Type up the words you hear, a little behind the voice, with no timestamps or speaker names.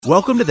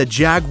Welcome to the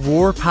Jag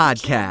Roar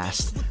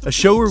Podcast, a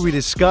show where we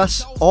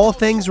discuss all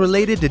things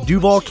related to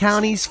Duval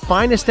County's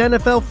finest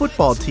NFL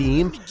football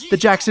team, the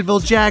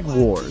Jacksonville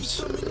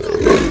Jaguars.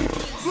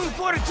 Move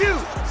 42,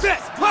 set,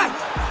 fight!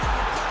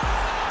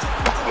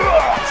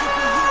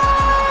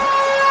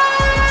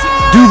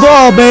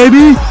 Duval,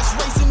 baby!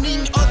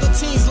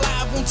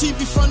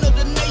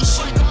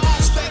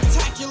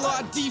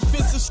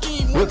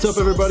 What's up,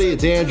 everybody?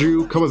 It's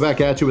Andrew coming back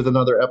at you with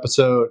another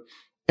episode.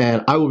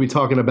 And I will be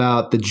talking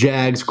about the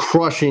Jags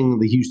crushing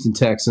the Houston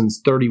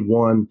Texans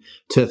 31-3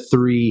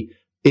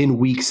 in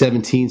Week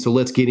 17. So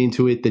let's get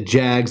into it. The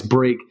Jags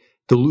break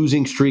the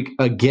losing streak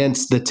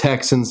against the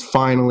Texans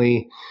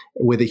finally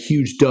with a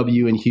huge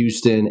W in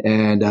Houston.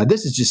 And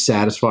this is just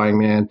satisfying,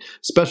 man.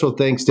 Special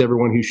thanks to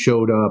everyone who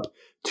showed up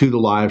to the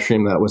live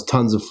stream. That was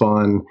tons of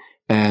fun.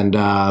 And,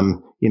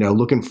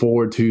 looking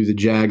forward to the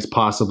Jags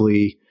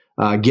possibly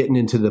getting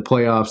into the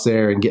playoffs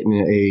there and getting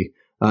a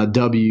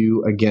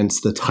W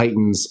against the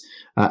Titans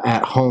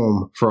at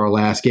home for our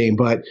last game.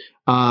 But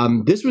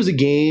this was a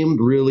game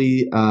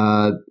really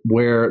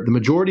where the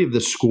majority of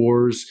the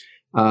scores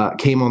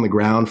came on the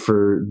ground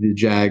for the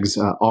Jags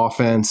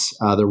offense.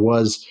 There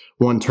was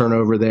one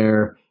turnover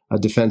there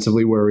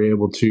defensively where we were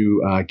able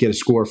to get a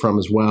score from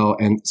as well,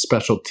 and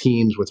special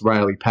teams with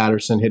Riley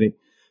Patterson hitting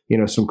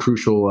some a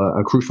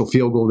crucial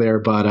field goal there.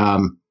 But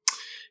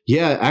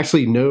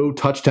actually no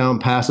touchdown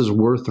passes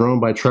were thrown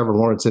by Trevor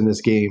Lawrence in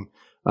this game.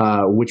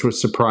 Which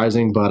was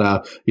surprising,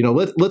 but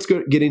let's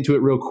get into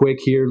it real quick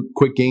here.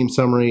 Quick game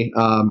summary.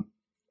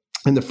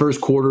 In the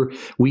first quarter,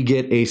 we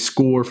get a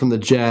score from the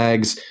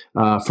Jags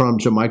from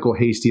JaMycal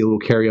Hasty, a little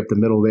carry up the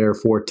middle there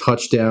for a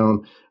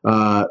touchdown.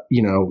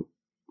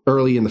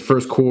 Early in the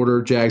first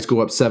quarter, Jags go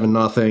up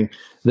 7-0.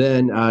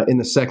 Then in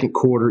the second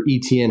quarter,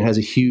 ETN has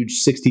a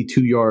huge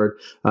 62-yard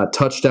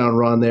touchdown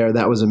run there.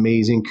 That was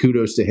amazing.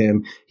 Kudos to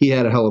him. He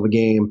had a hell of a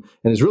game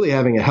and is really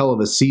having a hell of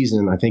a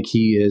season. I think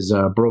he is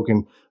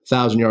broken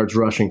 1,000 yards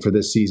rushing for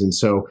this season.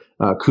 So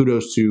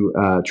kudos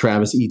to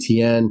Travis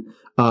Etienne.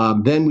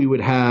 Then we would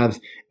have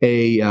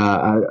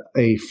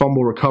a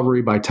fumble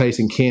recovery by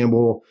Tyson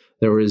Campbell.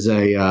 There was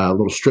a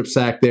little strip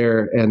sack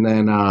there, and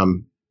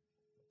then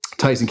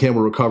Tyson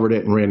Campbell recovered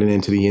it and ran it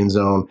into the end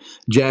zone.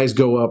 Jags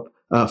go up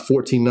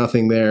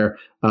 14-0 there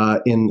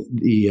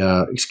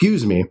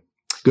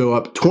go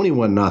up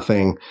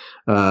 21-0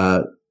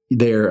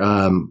 there,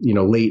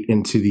 late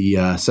into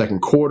the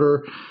second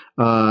quarter.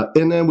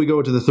 And then we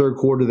go to the third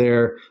quarter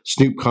there.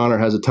 Snoop Connor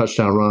has a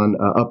touchdown run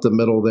up the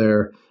middle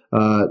there.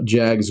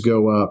 Jags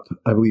go up,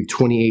 I believe,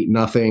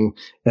 28-0.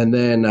 And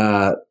then,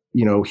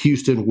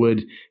 Houston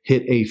would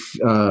hit a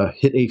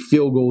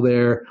field goal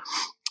there.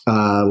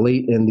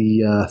 Late in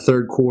the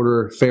third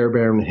quarter,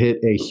 Fairbairn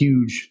hit a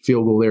huge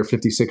field goal there,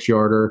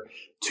 56-yarder,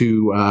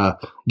 to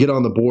get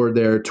on the board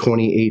there,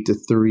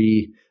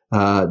 28-3.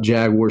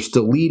 Jaguars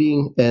still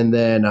leading. And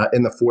then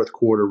in the fourth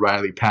quarter,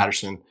 Riley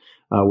Patterson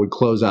would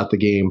close out the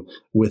game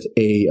with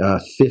a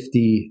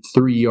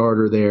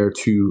 53-yarder there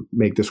to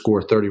make the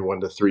score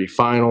 31-3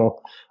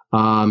 final.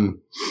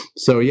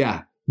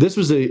 This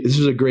was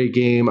a great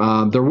game.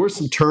 There were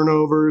some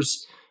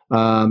turnovers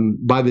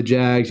by the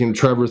Jags.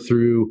 Trevor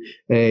threw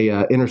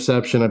a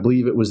interception. I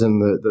believe it was in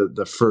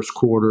the first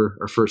quarter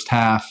or first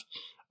half.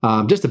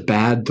 Just a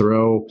bad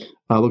throw.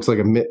 Looks like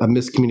a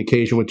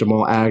miscommunication with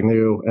Jamal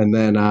Agnew. And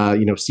then,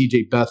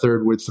 C.J.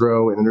 Beathard would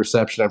throw an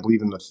interception, I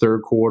believe, in the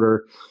third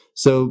quarter.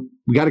 So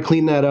we got to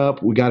clean that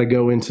up. We got to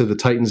go into the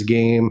Titans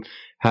game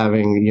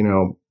having,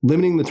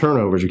 limiting the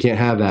turnovers. We can't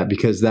have that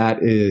because that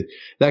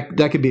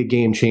could be a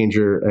game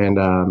changer and,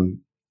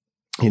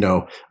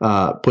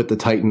 put the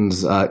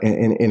Titans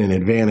in an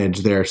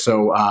advantage there.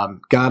 So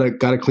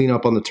gotta clean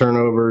up on the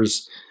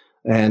turnovers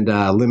and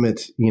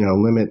limit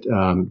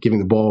giving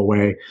the ball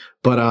away.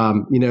 But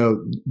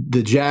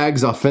the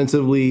Jags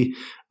offensively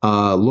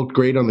looked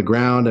great on the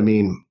ground. I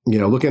mean,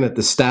 looking at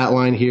the stat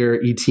line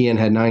here, ETN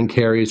had 9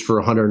 carries for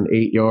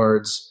 108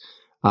 yards.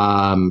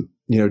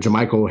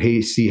 JaMycal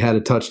Hasty had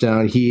a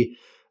touchdown.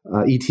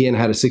 ETN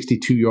had a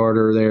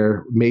 62-yarder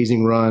there,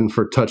 amazing run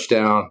for a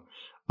touchdown.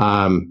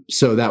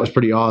 So that was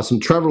pretty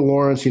awesome. Trevor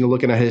Lawrence,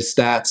 looking at his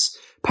stats,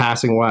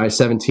 passing wise,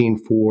 17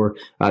 for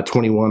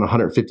 21,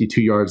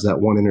 152 yards,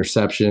 that one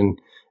interception.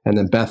 And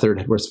then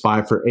Beathard was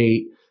 5 for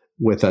 8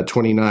 with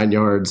 29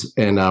 yards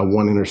and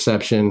one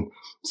interception.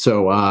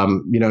 So,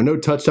 no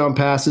touchdown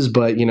passes,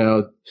 but,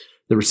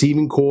 the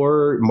receiving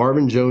core,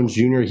 Marvin Jones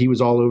Jr., he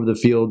was all over the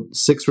field,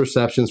 6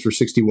 receptions for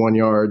 61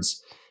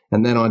 yards.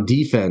 And then on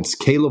defense,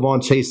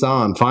 K'Lavon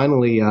Chaisson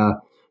finally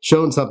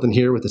showing something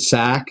here with a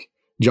sack.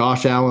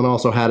 Josh Allen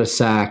also had a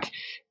sack,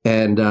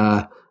 and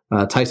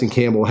Tyson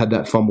Campbell had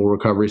that fumble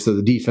recovery. So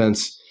the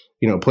defense,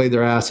 played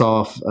their ass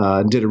off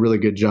and did a really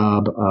good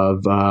job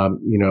of,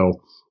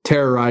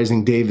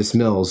 terrorizing Davis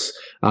Mills.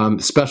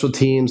 Special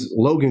teams,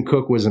 Logan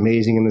Cook was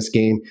amazing in this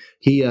game.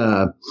 He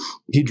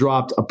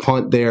dropped a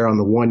punt there on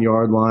the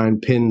 1-yard line,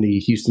 pinned the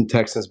Houston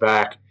Texans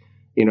back,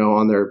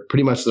 on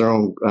pretty much their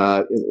own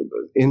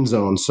end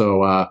zone.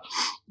 So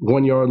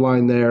 1-yard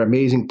line there,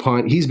 amazing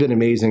punt. He's been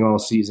amazing all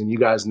season. You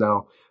guys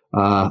know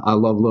I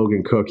love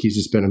Logan Cook. He's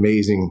just been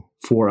amazing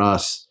for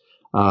us.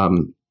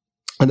 And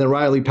then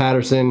Riley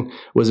Patterson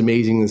was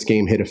amazing in this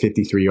game, hit a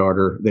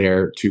 53-yarder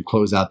there to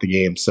close out the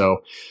game. So,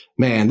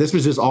 man, this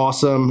was just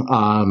awesome.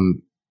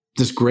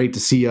 Just great to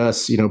see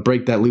us,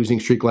 break that losing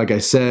streak, like I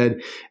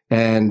said,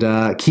 and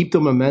keep the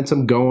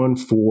momentum going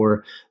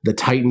for the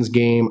Titans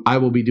game. I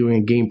will be doing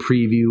a game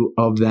preview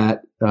of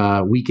that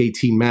Week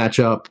 18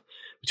 matchup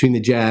between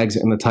the Jags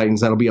and the Titans.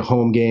 That'll be a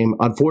home game.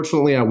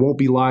 Unfortunately, I won't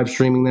be live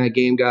streaming that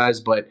game, guys,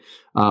 but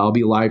I'll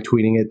be live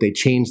tweeting it. They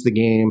changed the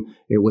game.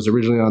 It was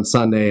originally on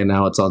Sunday, and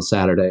now it's on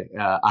Saturday.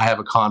 I have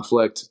a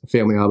conflict,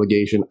 family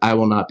obligation. I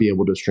will not be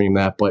able to stream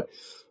that, but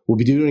we'll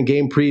be doing a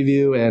game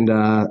preview, and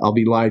I'll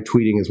be live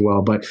tweeting as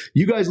well. But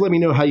you guys let me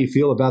know how you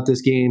feel about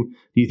this game.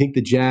 Do you think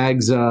the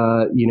Jags,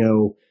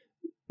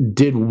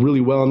 did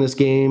really well in this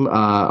game?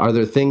 Are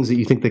there things that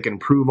you think they can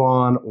improve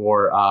on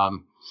or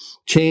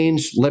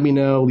change? Let me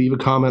know. Leave a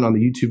comment on the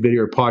YouTube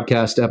video or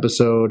podcast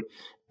episode.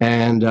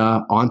 And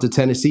on to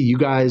Tennessee. You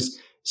guys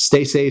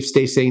stay safe,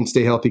 stay sane,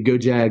 stay healthy. Go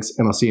Jags,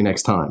 and I'll see you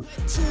next time.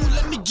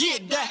 Let me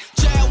get that.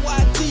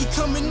 JYD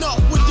coming up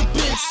with the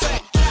big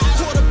sack.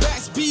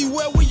 Quarterbacks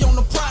beware, we on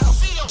the prowl.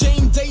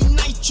 Game day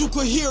night, you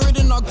could hear it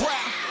in our growl.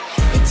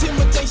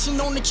 Intimidation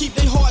on to keep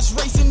their hearts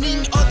racing.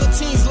 Eating other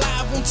teams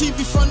live on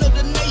TV front of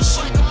the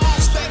nation.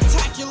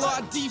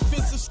 Spectacular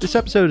defensive. This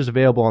episode is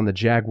available on the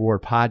Jaguar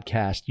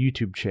Podcast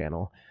YouTube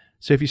channel.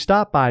 So if you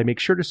stop by, make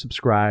sure to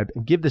subscribe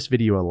and give this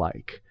video a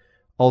like.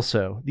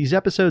 Also, these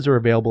episodes are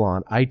available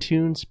on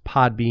iTunes,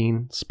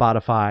 Podbean,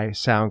 Spotify,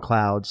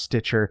 SoundCloud,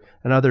 Stitcher,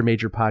 and other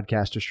major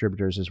podcast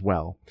distributors as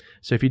well.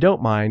 So if you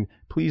don't mind,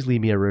 please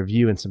leave me a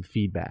review and some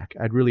feedback.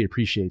 I'd really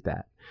appreciate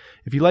that.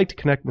 If you'd like to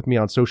connect with me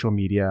on social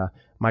media,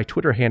 my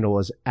Twitter handle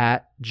is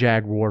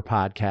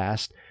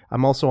 @JagwarPodcast.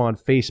 I'm also on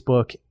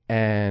Facebook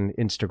and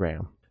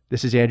Instagram.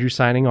 This is Andrew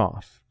signing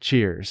off.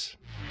 Cheers.